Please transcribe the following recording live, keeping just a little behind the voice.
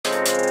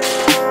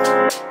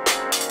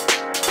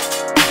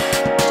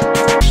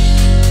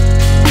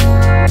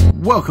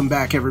Welcome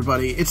back,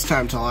 everybody. It's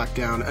time to lock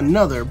down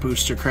another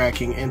booster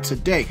cracking, and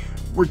today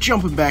we're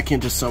jumping back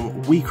into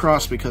some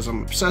WIXOSS because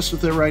I'm obsessed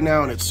with it right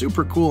now and it's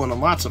super cool and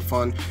lots of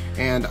fun,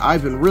 and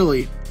I've been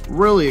really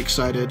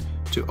excited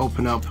to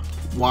open up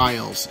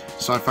WILES.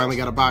 So I finally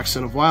got a box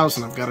in of WILES,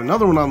 and I've got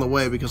another one on the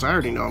way because I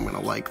already know I'm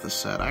gonna like this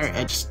set.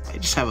 I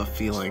just have a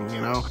feeling, you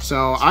know.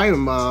 So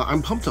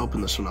I'm pumped to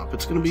open this one up.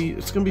 It's gonna be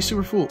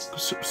super cool,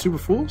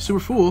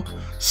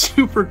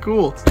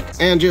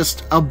 and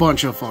just a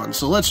bunch of fun.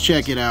 So let's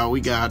check it out.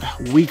 We got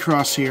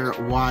WIXOSS here,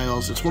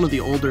 WILES. It's one of the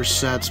older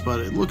sets,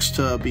 but it looks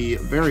to be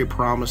very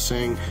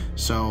promising.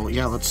 So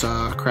yeah, let's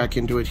crack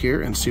into it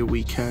here and see what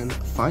we can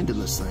find in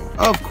this thing.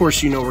 Of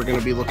course, you know we're gonna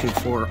be looking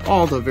for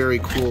all the very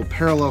cool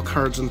parallel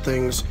cards and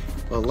things.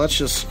 But let's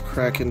just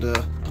crack into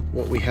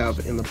what we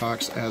have in the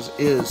box as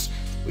is.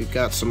 We've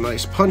got some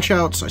nice punch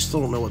outs. I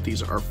still don't know what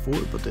these are for,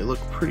 but they look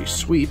pretty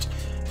sweet.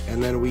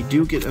 And then we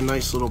do get a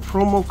nice little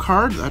promo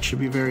card. That should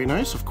be very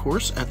nice, of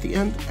course, at the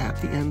end.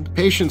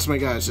 Patience, my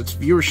guys. It's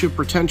viewership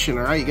retention,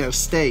 all right? You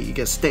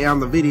gotta stay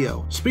on the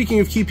video. Speaking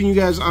of keeping you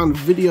guys on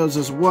videos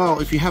as well,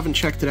 if you haven't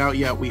checked it out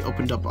yet, we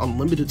opened up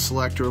Unlimited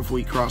Selector of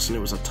WIXOSS, and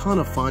it was a ton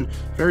of fun.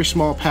 Very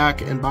small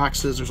pack and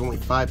boxes. There's only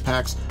 5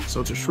 packs,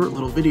 so it's a short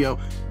little video.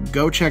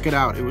 Go check it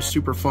out. It was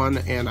super fun,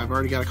 and I've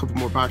already got a couple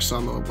more boxes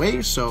on the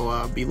way,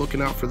 so be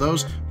looking out for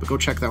those, but go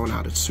check that one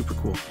out. It's super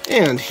cool.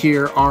 And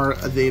here are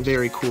the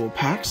very cool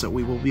packs that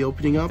we will be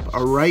opening up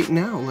right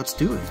now. Let's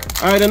do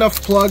it. Alright,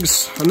 enough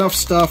plugs, enough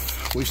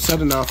stuff. We've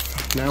said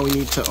enough. Now we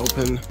need to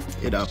open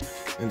it up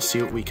and see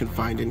what we can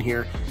find in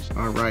here.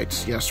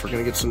 Alright, yes, we're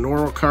gonna get some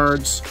normal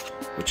cards,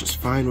 which is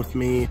fine with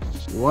me.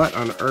 What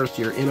on earth?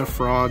 You're in a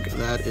frog.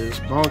 That is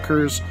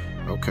bonkers.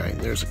 Okay,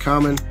 there's a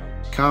common.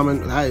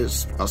 That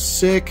is a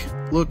sick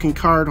looking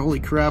card. Holy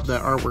crap,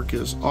 that artwork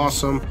is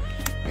awesome.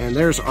 And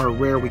there's our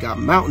rare. We got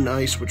Mountain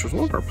Ice, which was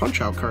one of our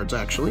punch out cards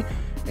actually.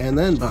 And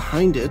then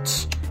behind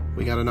it,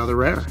 we got another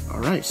rare.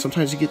 All right,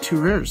 sometimes you get 2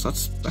 rares.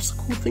 That's the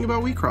cool thing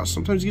about WIXOSS.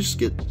 Sometimes you just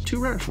get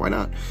 2 rares. Why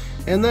not?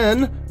 And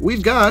then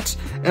we've got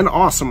an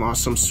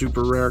awesome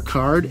super rare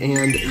card,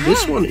 and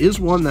this one is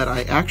one that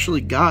I actually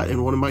got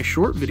in one of my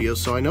short videos,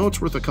 so I know it's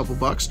worth a couple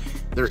bucks.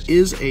 There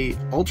is a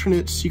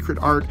alternate secret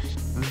art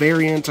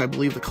variant. I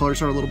believe the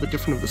colors are a little bit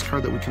different of this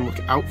card that we can look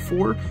out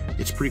for.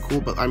 It's pretty cool,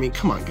 but I mean,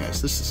 come on,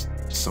 guys. This is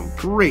some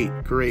great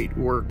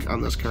work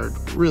on this card.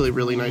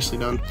 Really nicely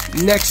done.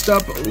 Next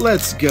up,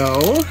 let's go.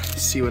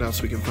 Let's see what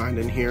else we can find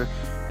in here.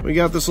 We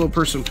got this little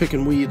person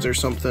picking weeds or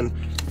something.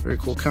 Very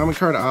cool common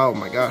card. Oh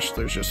my gosh,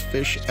 there's just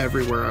fish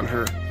everywhere on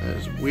her. That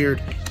is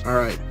weird. All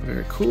right,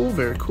 very cool.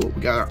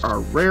 We got our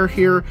rare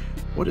here.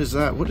 What is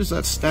that? What is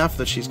that staff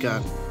that she's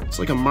got? It's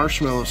like a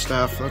marshmallow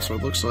staff. That's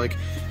what it looks like,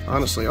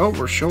 honestly. Oh,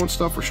 we're showing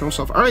stuff.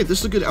 All right, this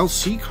is a good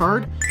LC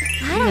card.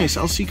 Very nice.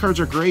 LC cards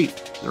are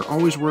great. They're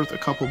always worth a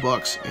couple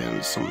bucks,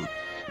 and some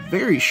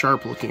very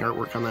sharp looking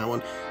artwork on that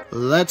one.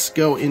 Let's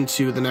go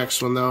into the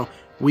next one though.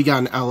 We got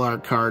an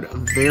LR card.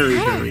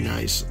 Very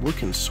nice.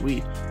 Looking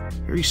sweet.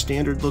 Very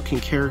standard looking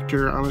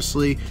character,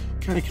 honestly.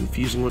 Kind of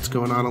confusing what's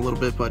going on a little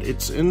bit, but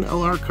it's an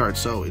LR card,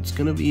 so it's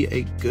gonna be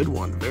a good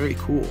one. Very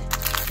cool.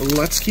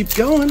 Let's keep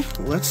going.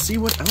 Let's see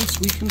what else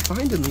we can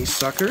find in these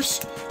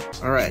suckers.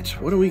 All right,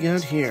 what do we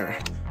got here?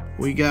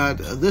 We got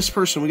this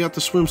person. We got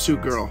the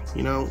swimsuit girl.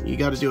 You know, you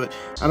got to do it.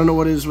 I don't know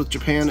what it is with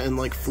Japan and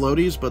like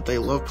floaties, but they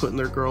love putting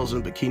their girls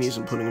in bikinis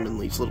and putting them in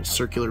these little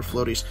circular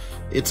floaties.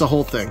 It's a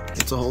whole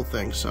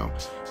thing. So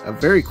a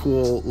very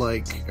cool,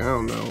 like, I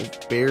don't know,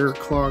 bear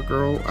claw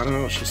girl. I don't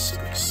know. She's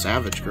like a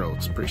savage girl.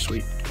 It's pretty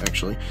sweet,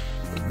 actually.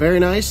 Very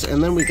nice.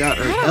 And then we got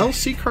our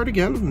LC card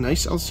again.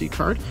 Nice LC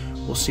card.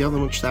 We'll see how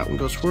much that one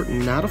goes for.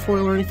 Not a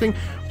foil or anything.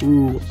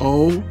 Ooh,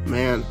 oh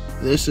man,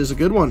 this is a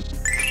good one.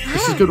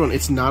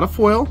 It's not a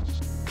foil.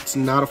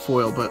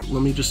 But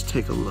let me just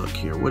take a look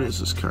here. What is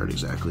this card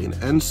exactly? An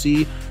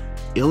NC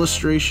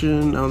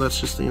illustration. Oh,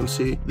 that's just the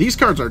NC. These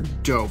cards are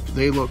dope.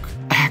 They look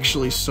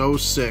actually so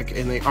sick,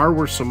 and they are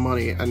worth some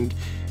money. And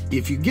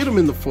if you get them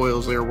in the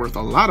foils, they are worth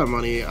a lot of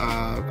money.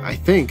 I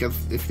think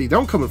if they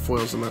don't come in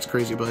foils, then that's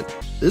crazy. But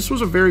this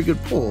was a very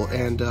good pull,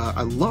 and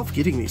I love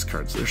getting these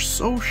cards. They're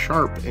so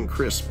sharp and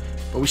crisp.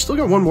 But we still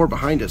got one more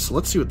behind it, so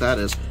let's see what that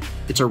is.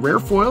 It's a rare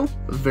foil.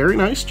 Very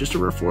nice. Just a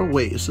rare foil.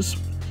 Wait, is this...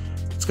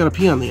 It's got a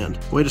P on the end.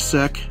 Wait a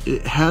sec.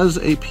 It has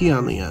a P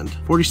on the end.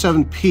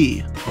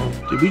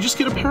 47P. Did we just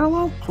get a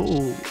parallel?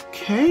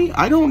 Okay.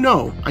 I don't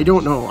know.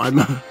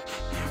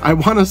 I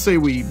want to say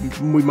we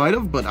might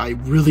have, but I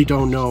really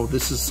don't know.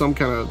 This is some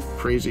kind of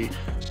crazy.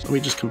 Let me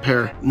just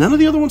compare. None of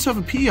the other ones have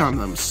a P on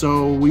them,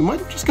 so we might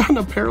have just gotten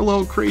a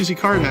parallel crazy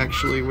card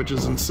actually, which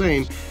is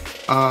insane.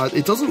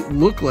 It doesn't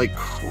look like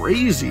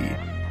crazy.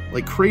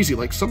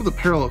 Like some of the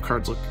parallel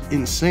cards look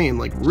insane,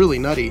 like really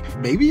nutty.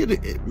 Maybe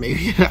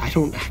I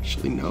don't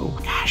actually know.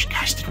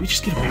 Gosh, did we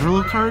just get a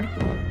parallel card?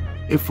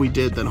 If we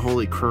did, then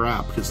holy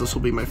crap, because this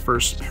will be my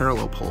first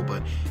parallel pull,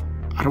 but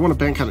I don't want to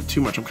bank on it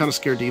too much. I'm kind of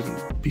scared to even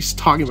be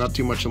talking about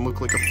too much and look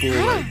like a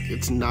fool like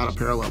it's not a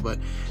parallel, but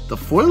the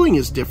foiling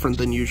is different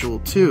than usual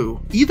too.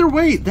 Either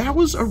way, that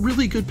was a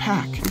really good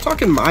pack. I'm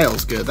talking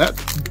miles good.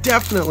 That's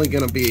definitely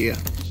going to be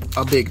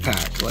a big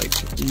pack, like,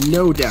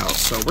 no doubt.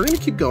 So we're gonna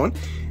keep going,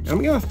 and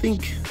I'm gonna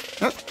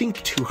not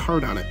think too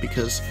hard on it,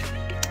 because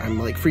I'm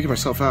like freaking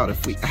myself out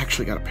if we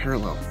actually got a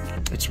parallel.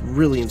 It's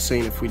really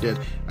insane if we did.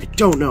 I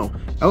don't know.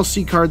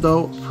 LC card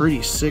though,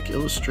 pretty sick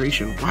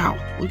illustration. Wow,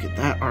 look at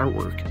that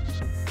artwork.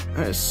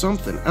 That is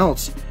something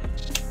else.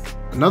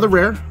 Another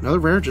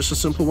rare, just a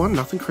simple one,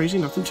 nothing crazy,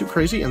 nothing too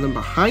crazy. And then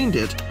behind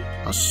it,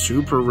 a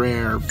super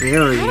rare,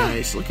 very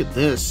nice. Look at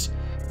this.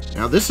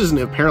 Now this isn't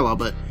a parallel,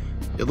 but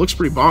it looks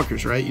pretty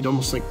bonkers, right? You'd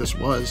almost think this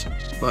was,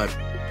 but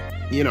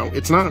you know,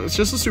 it's not. It's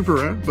just a super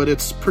rare, but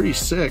it's pretty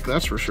sick,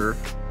 that's for sure.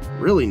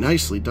 Really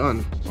nicely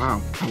done.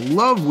 Wow, I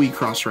love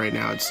WIXOSS right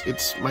now.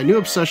 It's my new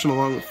obsession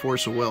along with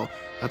Force of Will.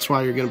 That's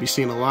why you're going to be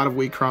seeing a lot of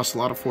WIXOSS, a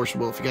lot of Force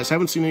of Will. If you guys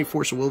haven't seen any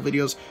Force of Will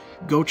videos,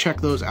 go check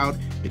those out.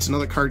 It's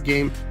another card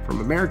game from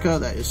America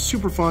that is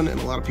super fun, and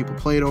a lot of people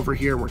play it over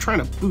here. And we're trying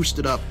to boost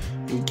it up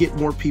and get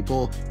more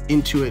people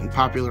into it and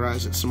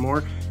popularize it some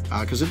more,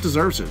 because it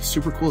deserves it. It's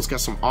super cool. It's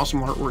got some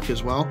awesome artwork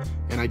as well,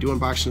 and I do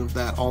unboxing of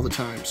that all the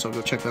time, so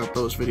go check out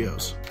those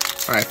videos.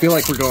 All right, I feel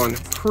like we're going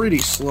pretty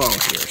slow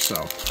here,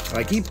 so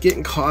I keep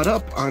getting caught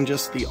up on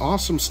just the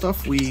awesome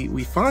stuff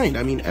we find.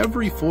 I mean,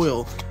 every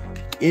foil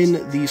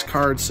in these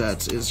card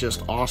sets is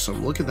just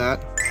awesome. Look at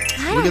that.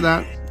 Look at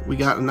that. We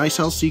got a nice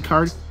LC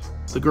card.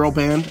 The girl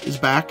band is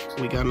back.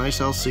 We got a nice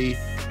LC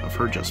of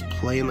her just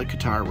playing the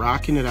guitar,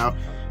 rocking it out.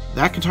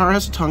 That guitar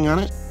has a tongue on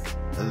it.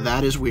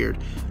 That is weird.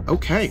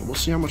 Okay, we'll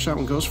see how much that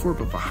one goes for,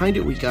 but behind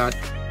it we got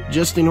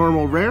just a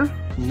normal rare.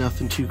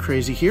 Nothing too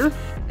crazy here.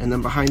 And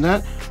then behind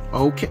that,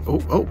 okay,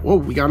 oh,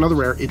 we got another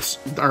rare. It's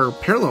our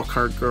parallel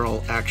card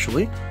girl,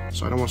 actually.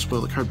 So I don't want to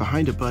spoil the card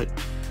behind it, but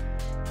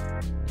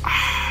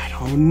I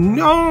don't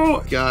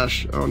know.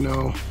 Gosh, oh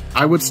no.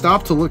 I would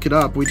stop to look it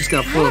up. We just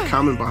got foil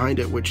common behind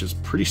it, which is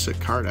pretty sick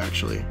card,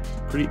 actually.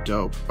 Pretty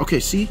dope. Okay,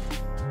 see?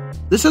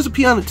 This has a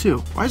P on it too.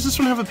 Why does this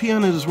one have a P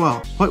on it as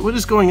well? What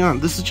is going on?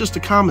 This is just a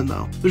common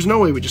though. There's no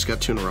way we just got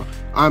two in a row.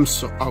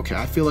 Okay,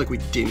 I feel like we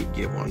didn't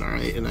get one,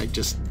 alright? And I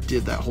just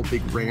did that whole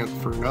big rant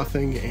for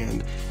nothing,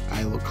 and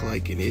I look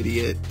like an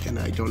idiot, and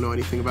I don't know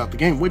anything about the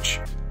game, which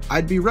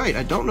I'd be right.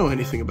 I don't know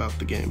anything about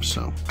the game,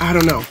 so I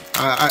don't know.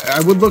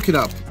 I would look it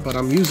up, but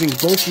I'm using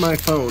both my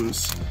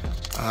phones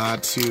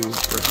to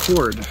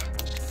record,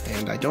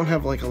 and I don't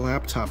have like a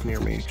laptop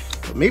near me.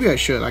 But maybe I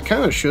should. I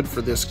kind of should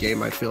for this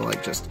game. I feel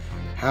like just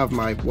have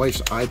my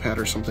wife's iPad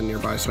or something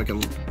nearby so I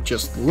can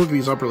just look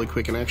these up really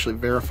quick and actually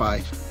verify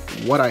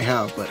what I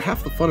have. But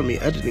half the fun of me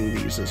editing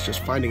these is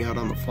just finding out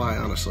on the fly,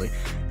 honestly.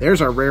 There's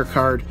our rare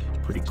card.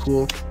 Pretty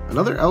cool.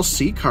 Another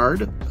LC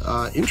card.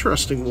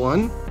 Interesting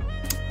one.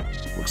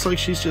 Looks like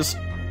she's just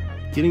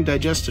getting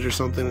digested or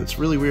something. It's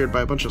really weird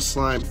by a bunch of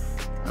slime.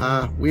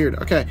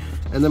 Weird. Okay.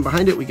 And then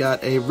behind it we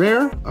got a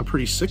rare. A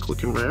pretty sick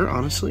looking rare,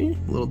 honestly.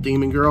 A little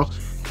demon girl.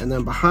 And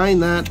then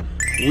behind that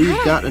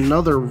we've got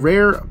another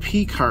rare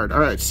P card.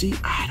 Alright, see,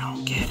 I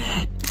don't get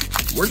it.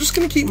 We're just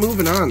gonna keep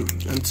moving on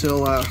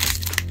until I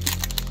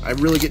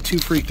really get too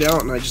freaked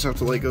out and I just have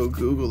to like go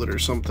Google it or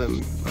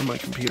something on my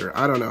computer.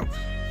 I don't know.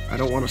 I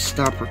don't want to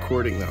stop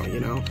recording though, you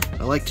know?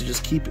 I like to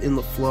just keep in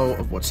the flow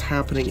of what's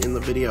happening in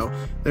the video.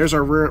 There's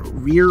our rare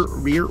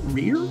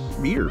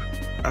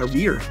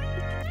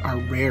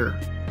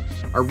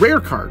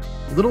card.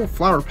 Little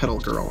flower petal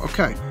girl.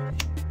 Okay.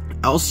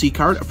 LC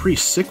card, a pretty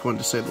sick one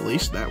to say the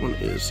least. That one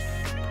is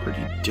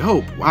pretty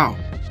dope. Wow.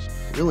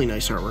 Really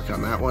nice artwork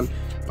on that one.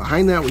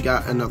 Behind that we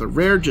got another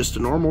rare, just a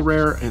normal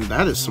rare, and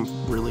that is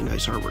some really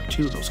nice artwork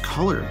too.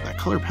 That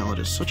color palette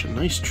is such a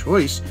nice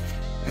choice.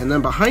 And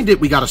then behind it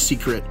we got a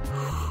secret.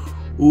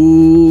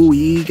 Ooh,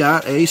 we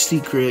got a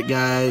secret,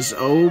 guys.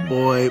 Oh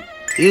boy.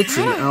 It's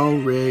an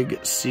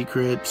L-Rig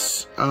secret.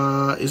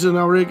 Is it an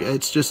L-Rig?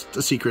 It's just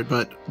a secret,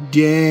 but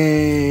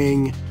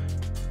dang.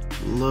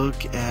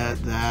 Look at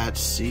that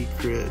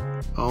secret.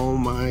 Oh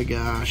my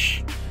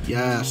gosh.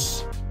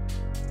 Yes.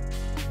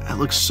 That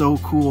looks so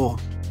cool.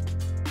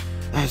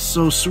 That's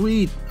so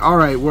sweet.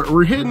 Alright,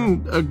 we're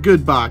hitting a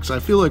good box. I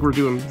feel like we're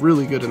doing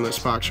really good in this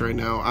box right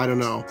now. I don't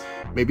know.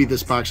 Maybe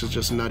this box is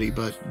just nutty,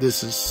 but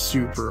this is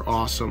super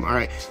awesome.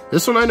 Alright,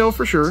 this one I know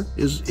for sure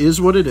is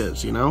what it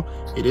is, you know?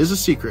 It is a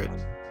secret.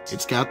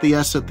 It's got the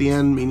S at the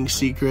end, meaning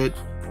secret.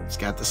 It's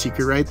got the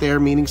secret right there,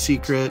 meaning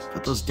secret.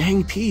 But those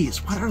dang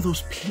P's, what are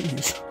those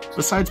P's?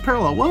 Besides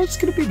parallel? Well, it's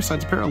gonna be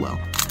besides parallel.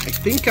 I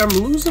think I'm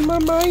losing my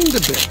mind a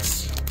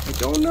bit. I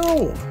don't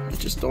know. I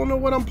just don't know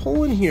what I'm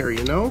pulling here,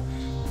 you know?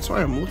 That's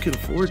why I'm looking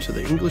forward to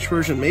the English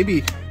version.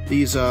 Maybe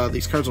these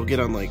cards will get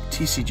on like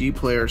TCG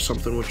Play or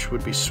something, which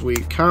would be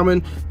sweet.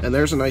 Common, and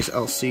there's a nice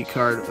LC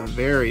card. A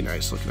very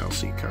nice looking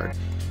LC card.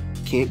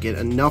 Can't get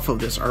enough of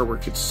this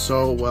artwork. It's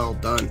so well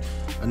done.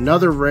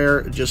 Another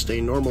rare, just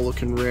a normal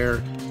looking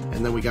rare.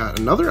 And then we got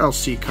another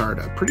LC card,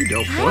 a pretty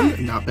dope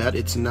one. Not bad.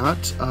 It's not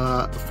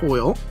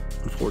foil,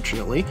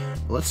 unfortunately.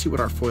 But let's see what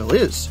our foil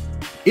is.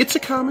 It's a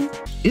common.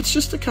 It's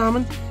just a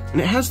common,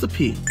 and it has the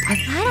P.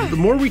 The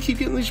more we keep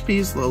getting these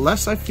P's, the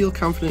less I feel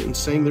confident in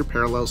saying they're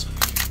parallels.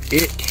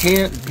 It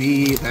can't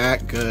be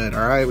that good.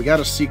 All right, we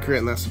got a secret,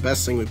 and that's the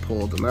best thing we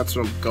pulled, and that's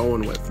what I'm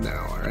going with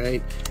now. All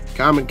right,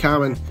 common,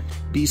 common.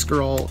 Beast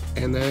Girl,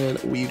 and then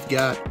we've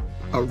got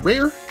a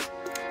rare.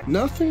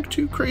 Nothing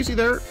too crazy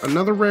there.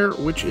 Another rare,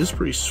 which is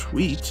pretty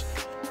sweet.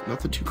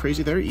 Nothing too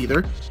crazy there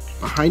either.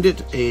 Behind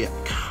it, a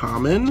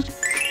common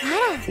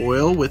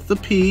foil with the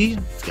P.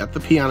 It's got the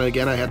P on it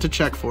again. I had to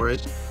check for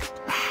it.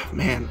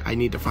 Man, I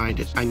need to find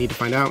it. I need to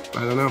find out.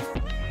 I don't know.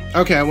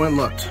 Okay, I went and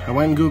looked. I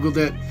went and Googled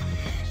it.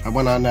 I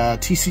went on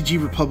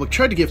TCG Republic,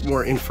 tried to get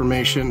more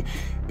information,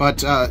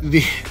 but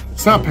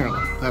it's not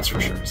parallel, that's for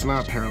sure. It's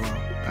not parallel.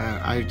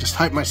 I just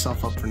hyped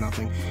myself up for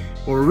nothing.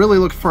 What we're really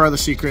looking for are the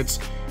secrets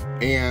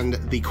and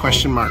the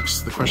question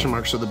marks. The question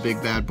marks are the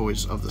big bad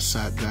boys of the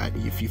set that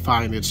if you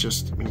find, it's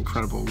just an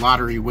incredible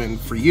lottery win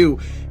for you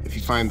if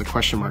you find the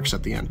question marks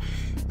at the end.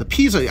 The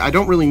P's, I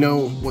don't really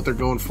know what they're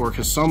going for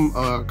because some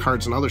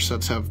cards in other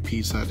sets have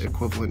P's that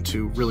equivalent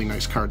to really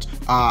nice cards.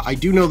 I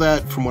do know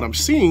that from what I'm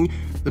seeing,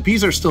 the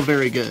P's are still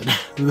very good.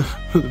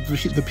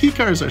 The P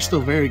cards are still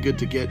very good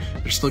to get.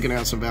 They're still going to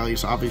have some value,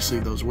 so obviously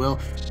those will.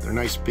 They're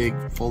nice, big,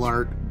 full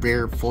art,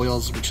 rare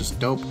foils, which is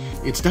dope.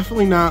 It's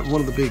definitely not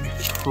one of the big,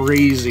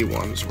 crazy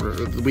ones.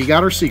 We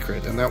got our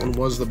secret, and that one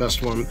was the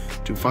best one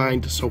to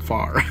find so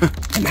far.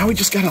 And now we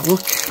just got to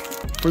look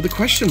for the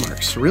question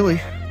marks, really.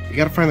 You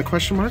got to find the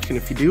question mark, and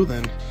if you do,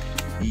 then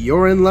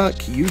you're in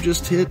luck. You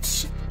just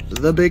hit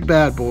the big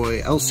bad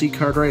boy. LC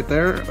card right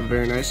there.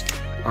 Very nice.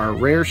 Our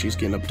rare, she's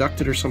getting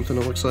abducted or something,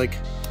 it looks like.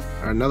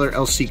 Another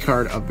LC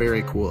card, a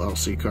very cool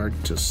LC card,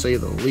 to say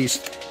the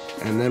least.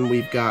 And then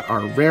we've got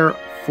our rare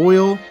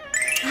foil.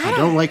 I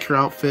don't like her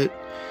outfit.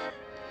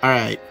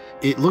 Alright,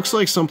 it looks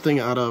like something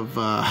out of,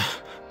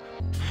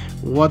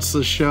 what's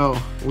the show?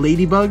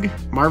 Ladybug?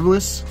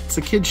 Marvelous? It's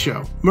a kid's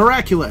show.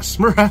 Miraculous!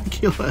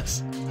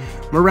 Miraculous!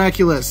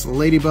 Miraculous!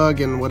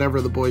 Ladybug and whatever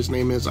the boy's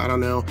name is, I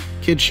don't know.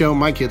 Kid's show,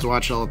 my kids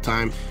watch it all the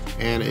time.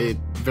 And it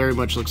very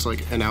much looks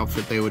like an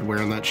outfit they would wear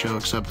on that show,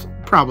 except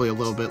probably a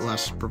little bit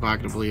less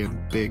provocatively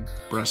and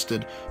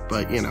big-breasted.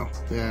 But, you know,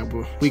 yeah,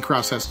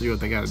 WIXOSS has to do what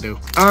they gotta do.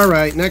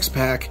 Alright, next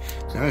pack.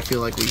 Now I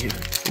feel like we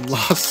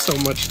lost so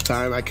much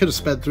time. I could have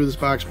sped through this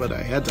box, but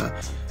I had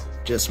to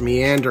just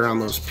meander on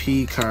those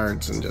P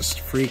cards and just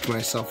freak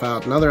myself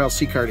out. Another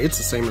LC card, it's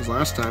the same as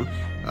last time.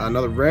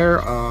 Another rare,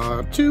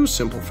 too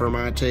simple for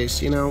my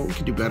taste. You know, we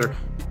could do better.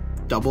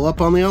 Double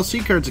up on the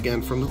LC cards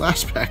again from the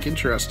last pack,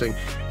 interesting.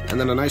 And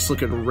then a nice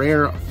looking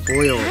rare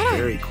foil,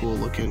 very cool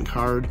looking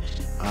card.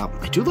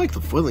 I do like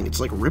the foiling, it's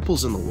like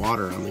ripples in the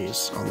water on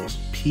these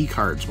P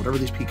cards, whatever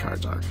these P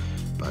cards are.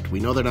 But we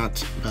know they're not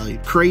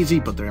valued crazy,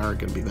 but they are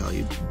going to be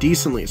valued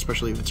decently,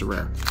 especially if it's a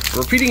rare. I'm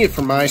repeating it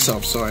for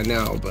myself, so I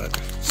know, but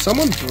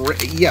someone,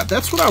 yeah,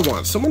 that's what I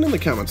want. Someone in the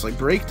comments, like,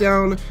 break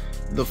down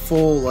the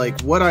full,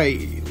 like, what I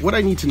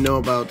need to know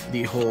about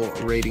the whole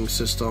rating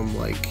system,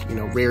 like, you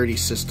know, rarity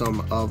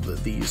system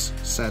of these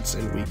sets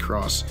in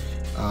WIXOSS,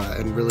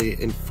 and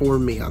really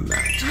inform me on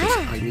that, because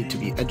I need to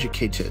be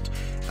educated.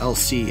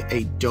 LC,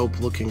 a dope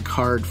looking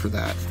card for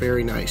that,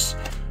 very nice.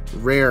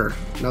 Rare,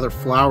 another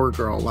flower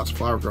girl, lots of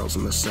flower girls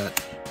in this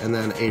set, and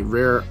then a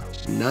rare,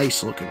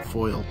 nice looking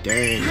foil.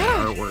 Dang, the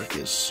artwork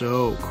is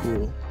so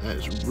cool. That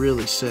is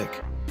really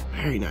sick.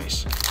 Very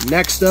nice.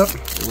 Next up,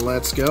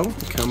 let's go.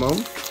 Come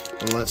on.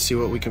 And let's see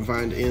what we can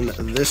find in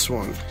this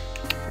one.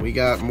 We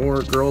got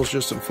more girls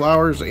just in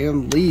flowers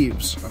and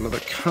leaves. Another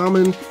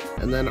common,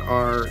 and then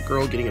our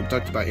girl getting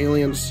abducted by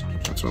aliens.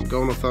 That's what I'm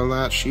going with on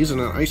that. She's in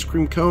an ice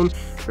cream cone.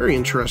 Very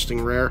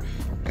interesting rare.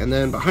 And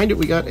then behind it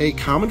we got a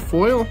common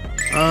foil.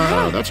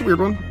 That's a weird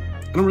one.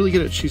 I don't really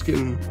get it. Is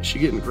she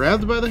getting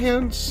grabbed by the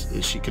hands?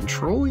 Is she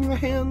controlling the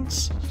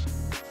hands?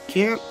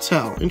 Can't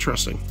tell.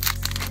 Interesting.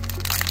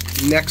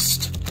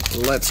 Next,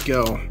 let's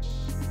go.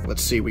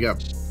 Let's see, we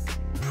got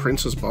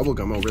Princess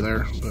Bubblegum over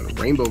there, the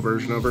rainbow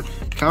version of her.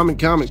 Common,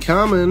 common,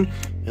 common.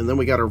 And then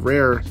we got a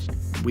rare,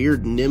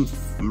 weird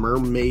nymph,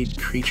 mermaid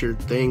creature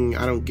thing.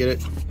 I don't get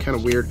it. Kind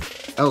of weird.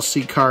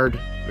 LC card.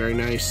 Very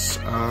nice.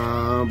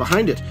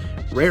 Behind it,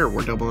 rare.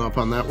 We're doubling up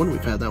on that one.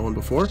 We've had that one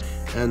before.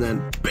 And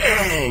then,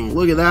 bang!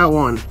 Look at that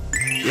one.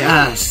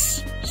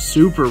 Yes!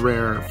 Super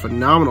rare.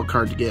 Phenomenal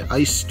card to get.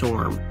 Ice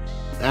Storm.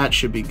 That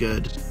should be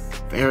good.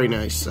 Very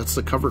nice. That's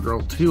the cover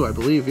girl, too, I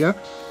believe. Yeah,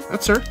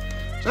 that's her.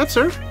 That's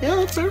her. Yeah,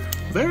 that's her.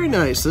 Very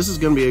nice. This is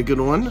going to be a good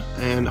one,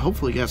 and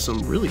hopefully got some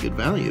really good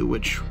value,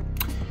 which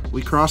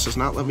WIXOSS has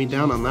not let me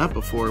down on that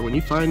before. When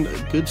you find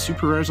good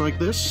super rares like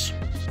this,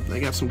 they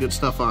got some good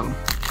stuff on them.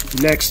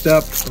 Next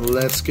up,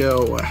 let's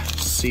go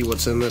see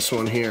what's in this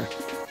one here.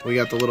 We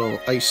got the little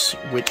ice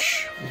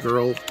witch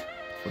girl,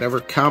 whatever,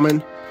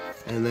 common.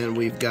 And then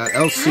we've got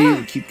LC.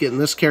 We keep getting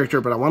this character,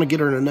 but I want to get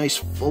her in a nice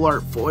full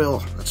art foil.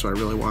 That's what I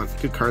really want.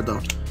 Good card,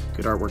 though.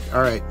 Good artwork.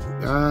 All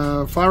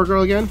right. Flower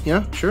girl again?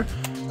 Yeah, sure.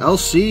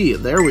 LC.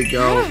 There we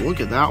go.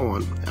 Look at that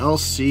one.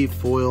 LC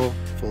foil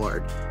full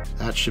art.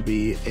 That should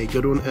be a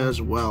good one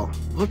as well.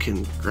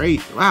 Looking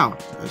great. Wow.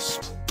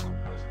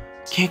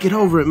 Can't get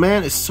over it,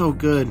 man. It's so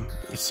good.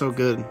 It's so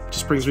good.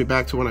 Just brings me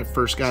back to when I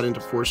first got into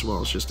Force of Will. I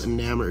was just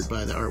enamored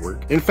by the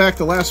artwork. In fact,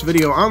 the last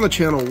video on the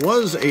channel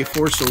was a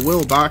Force of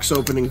Will box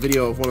opening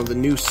video of one of the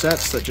new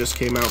sets that just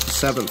came out the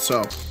 7th.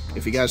 So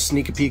if you guys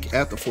sneak a peek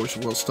at the Force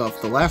of Will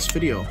stuff, the last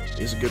video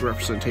is a good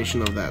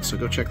representation of that. So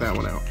go check that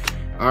one out.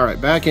 Alright,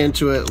 back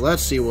into it.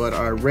 Let's see what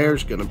our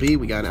rare's gonna be.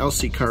 We got an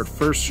LC card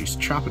first. She's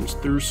chopping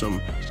through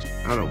some,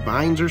 I don't know,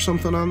 vines or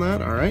something on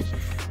that. Alright.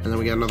 And then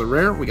we got another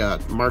rare. We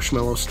got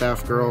Marshmallow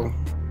Staff Girl.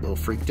 A little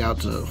freaked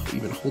out to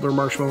even hold her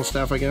marshmallow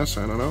staff, I guess.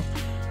 I don't know.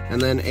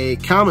 And then a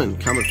common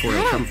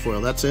foil.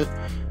 That's it.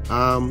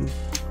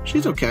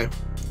 She's okay.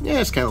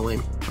 Yeah, it's kind of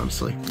lame,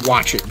 honestly.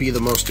 Watch it be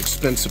the most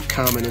expensive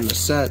common in the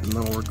set, and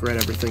then I'll regret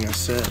everything I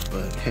said.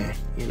 But hey,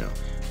 you know,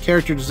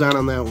 character design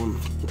on that one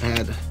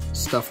had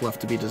stuff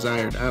left to be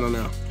desired. I don't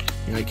know.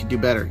 You know, you could do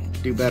better.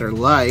 Do better,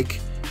 like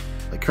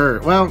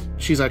her. Well,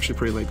 she's actually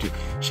pretty lame too.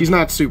 She's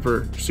not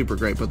super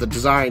great, but the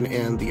design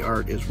and the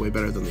art is way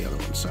better than the other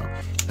one. So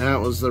that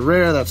was the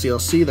rare. That's the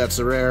LC. That's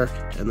the rare.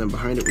 And then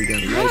behind it we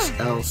got a nice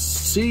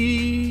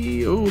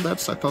LC. Oh,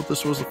 I thought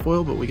this was a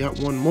foil, but we got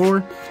one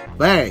more.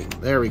 Bang!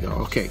 There we go.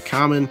 Okay,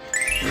 common.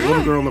 A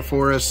little girl in the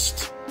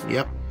forest.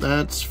 Yep,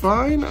 that's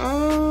fine.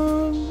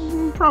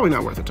 Probably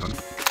not worth a ton.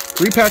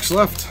 3 packs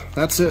left.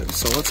 That's it.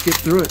 So let's get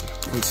through it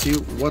and see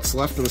what's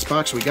left in this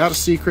box. We got a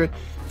secret.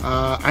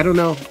 I don't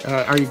know.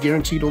 Are you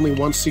guaranteed only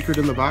one secret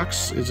in the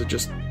box? Is it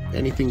just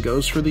anything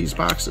goes for these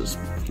boxes?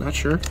 Not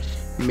sure.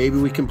 Maybe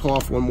we can pull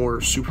off one more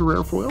super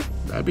rare foil.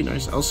 That'd be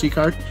nice. LC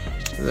card.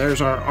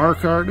 There's our R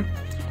card.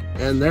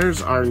 And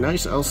there's our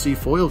nice LC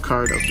foil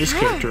card of this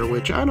character,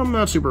 which I'm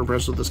not super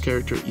impressed with this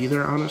character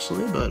either,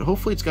 honestly. But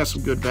hopefully it's got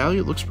some good value.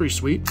 It looks pretty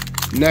sweet.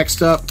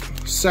 Next up,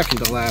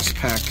 second to last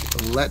pack.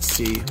 Let's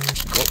see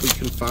what we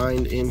can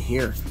find in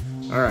here.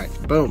 Alright,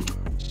 boom.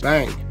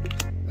 Bang.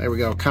 There we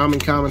go. Common.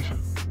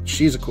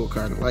 She's a cool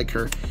card. I like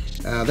her.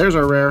 There's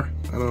our rare.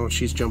 I don't know what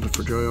she's jumping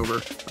for joy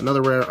over.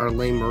 Another rare, our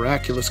lame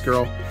Miraculous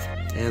Girl.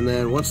 And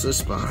then what's this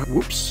spot?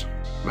 Whoops.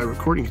 My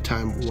recording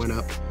time went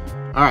up.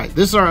 Alright,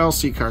 this is our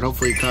LC card.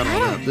 Hopefully you caught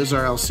all that. This is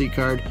our LC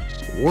card.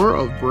 War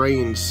of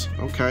Brains.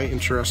 Okay,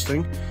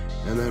 interesting.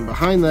 And then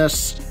behind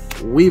this,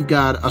 we've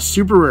got a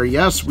super rare.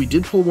 Yes, we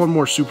did pull one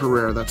more super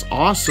rare. That's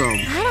awesome.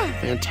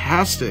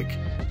 Fantastic.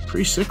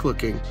 Pretty sick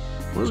looking.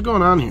 What is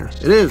going on here?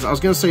 It is. I was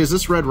going to say, is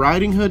this Red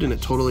Riding Hood? And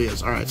it totally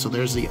is. Alright, so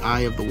there's the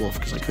eye of the wolf,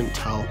 because I couldn't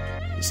tell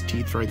his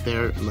teeth right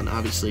there. And then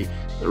obviously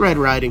the Red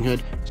Riding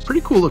Hood.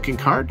 Pretty cool looking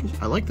card.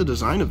 I like the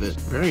design of it.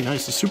 Very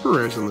nice. The super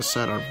rares in the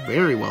set are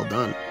very well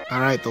done.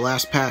 Alright, the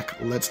last pack.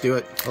 Let's do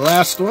it. The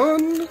last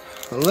one.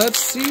 Let's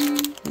see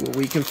what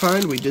we can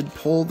find. We did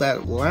pull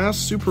that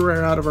last super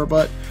rare out of our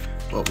butt.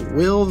 But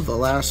will the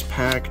last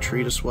pack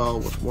treat us well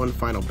with one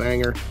final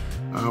banger?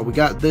 We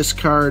got this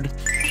card.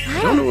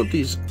 I don't know what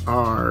these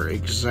are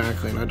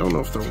exactly, and I don't know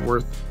if they're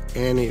worth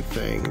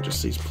anything,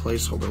 just these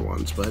placeholder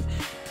ones, but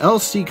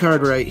LC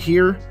card right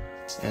here,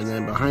 and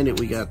then behind it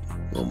we got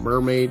a little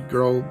mermaid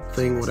girl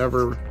thing,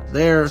 whatever,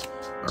 there,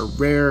 a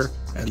rare,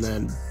 and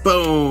then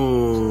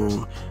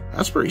boom!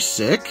 That's pretty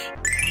sick.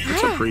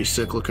 That's a pretty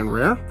sick looking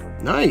rare.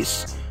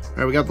 Nice!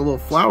 Alright, we got the little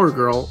flower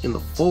girl in the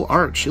full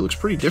art. She looks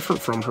pretty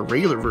different from her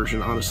regular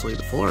version, honestly.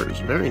 The full art is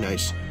very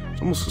nice.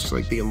 It almost looks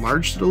like they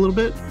enlarged it a little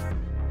bit.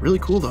 Really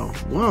cool though.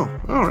 Wow.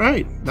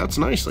 Alright. That's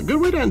nice. A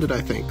good way to end it,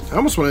 I think. I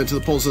almost went into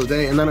the polls of the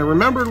day, and then I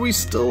remembered we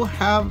still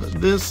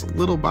have this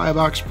little buy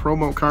box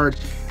promo card.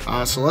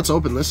 So let's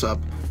open this up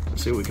and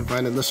see what we can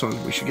find in this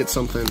one. We should get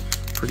something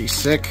pretty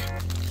sick.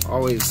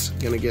 Always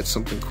gonna get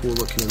something cool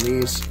looking in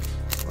these.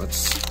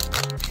 Let's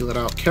peel it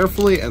out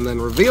carefully and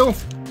then reveal.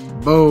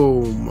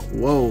 Boom.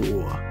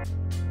 Whoa.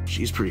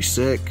 She's pretty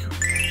sick.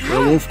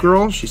 Werewolf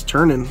girl. She's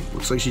turning.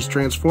 Looks like she's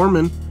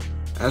transforming.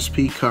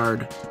 SP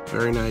card.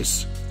 Very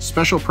nice.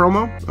 Special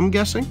promo, I'm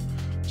guessing.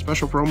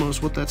 Special promo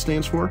is what that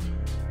stands for.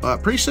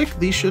 Pretty sick.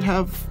 These should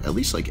have at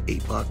least like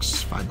 $8,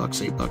 $5,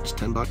 $8,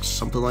 $10,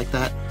 something like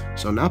that.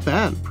 So not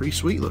bad. Pretty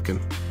sweet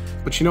looking.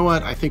 But you know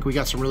what? I think we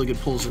got some really good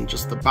pulls in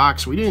just the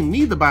box. We didn't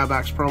need the buy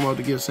box promo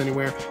to get us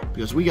anywhere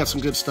because we got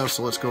some good stuff,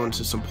 so let's go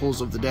into some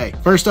pulls of the day.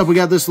 First up, we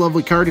got this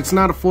lovely card. It's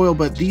not a foil,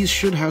 but these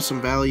should have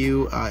some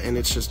value, and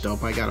it's just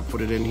dope. I gotta put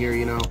it in here,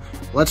 you know.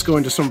 Let's go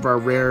into some of our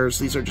rares.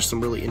 These are just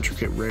some really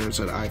intricate rares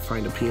that I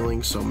find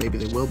appealing, so maybe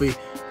they will be.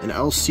 An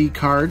LC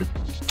card,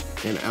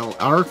 an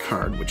LR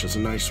card, which is a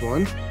nice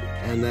one.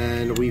 And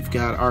then we've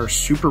got our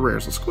super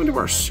rares. Let's go into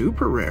our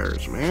super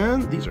rares,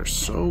 man. These are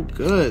so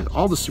good.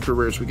 All the super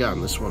rares we got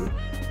in this one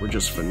were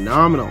just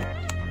phenomenal.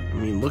 I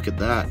mean, look at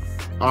that.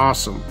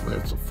 Awesome. The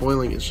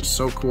foiling is just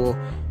so cool.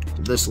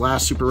 This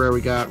last super rare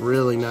we got,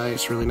 really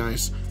nice, really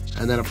nice.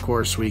 And then, of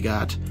course, we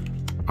got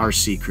our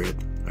secret.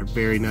 Our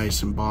very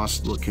nice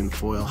embossed looking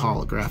foil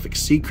holographic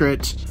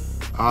secret.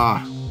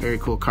 Very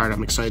cool card.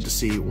 I'm excited to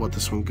see what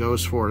this one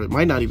goes for. It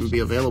might not even be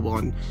available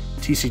on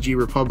TCG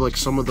Republic.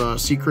 Some of the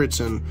secrets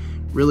and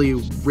really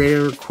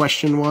rare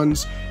question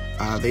ones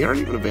they aren't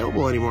even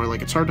available anymore.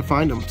 Like, it's hard to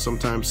find them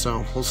sometimes,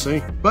 so we'll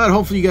see. But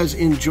hopefully you guys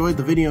enjoyed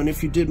the video, and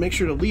if you did, make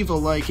sure to leave a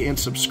like and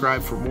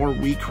subscribe for more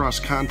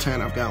WIXOSS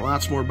content. I've got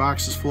lots more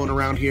boxes floating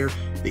around here.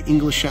 The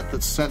English set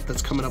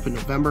that's coming up in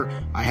November.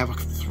 I have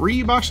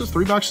three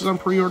boxes on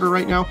pre-order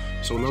right now,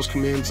 so when those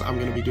come in, I'm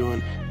going to be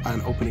doing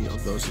an opening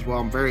of those as well.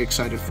 I'm very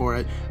excited for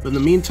it. But in the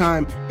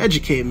meantime,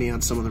 educate me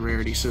on some of the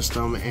rarity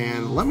system,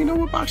 and let me know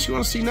what box you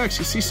want to see next.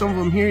 You see some of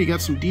them here. You got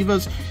some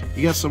divas,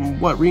 you got some,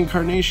 what,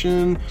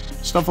 reincarnation,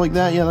 stuff like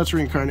that. Yeah, that's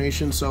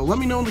reincarnation. So let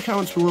me know in the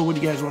comments below what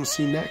you guys want to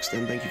see next,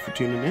 and thank you for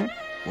tuning in.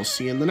 We'll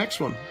see you in the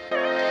next one.